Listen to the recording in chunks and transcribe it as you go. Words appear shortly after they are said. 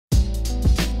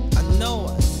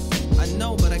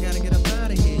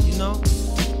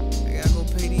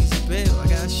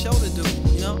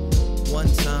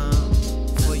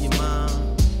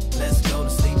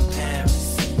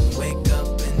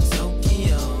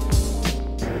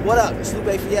What up? It's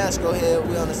Lupe Fiasco here.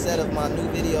 We're on the set of my new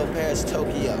video, Paris,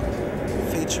 Tokyo,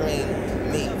 featuring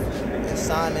me and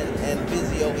Simon and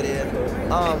Busy over there.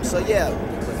 So yeah,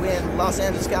 we're in Los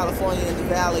Angeles, California, in the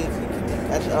Valley,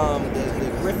 at the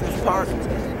Griffith Park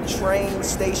train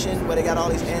station where they got all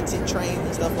these antique trains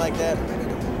and stuff like that.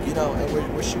 You know,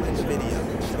 and we're shooting the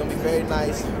video. It's gonna be very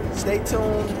nice. Stay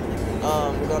tuned.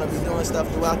 We're gonna be doing stuff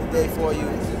throughout the day for you.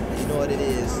 You know what it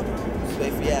is.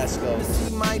 Lupe Fiasco.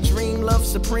 See my dream, love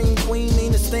supreme queen,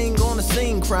 meanest thing on the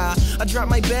scene, cry. I drop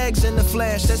my bags in the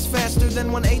flash, that's faster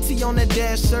than 180 on that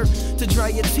dash, sir. To dry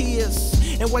your tears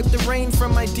and wipe the rain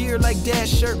from my dear like dash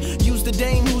shirt. Use the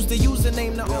dame, who's the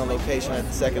username? We're on location at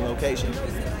the second location.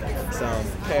 It's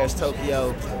Paris,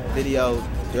 Tokyo video,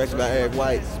 directed by Eric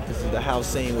White. This is the house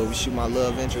scene where we shoot my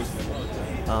love interest,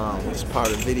 which is part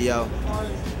of the video.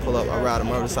 Pull up, I ride a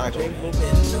motorcycle. In New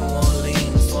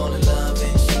Orleans, fall in love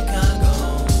in Chicago.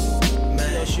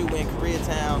 Man, shoot in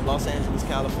Koreatown, Los Angeles,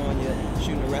 California,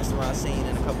 shooting a restaurant scene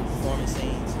and a couple performance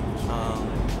scenes.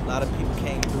 A lot of people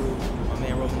came through. My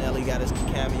man Romanelli got his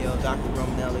cameo, Dr.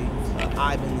 Romanelli.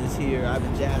 Ivan is here,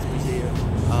 Ivan Jasper's here.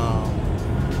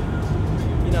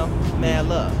 You know, mad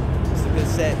love. It's a good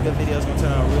set, good video. It's gonna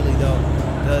turn out really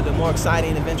dope. The more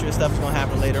exciting, adventurous stuff is gonna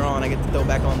happen later on. I get to throw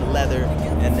back on the leather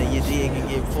and the jig and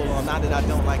get full on. Not that I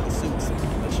don't like the suits,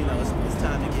 but you know, it's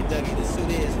time to get duggy. This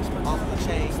suit is off the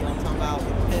chain, you know what I'm talking about?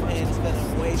 The pin hand is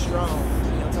feeling way strong.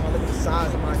 You know what I'm talking about? Look at the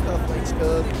size of my cufflinks,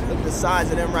 cuz. Look at the size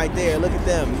of them right there. Look at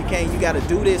them. You gotta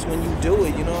do this when you do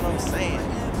it, you know what I'm saying?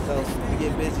 So you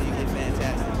get busy, you get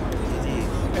fantastic.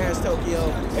 Paris,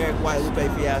 Tokyo, Eric White, Lupe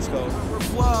Fiasco.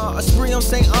 A spree on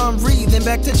St. Henri, then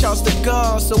back to Charles de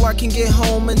Gaulle, so I can get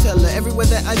home and tell her everywhere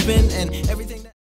that I've been and everything.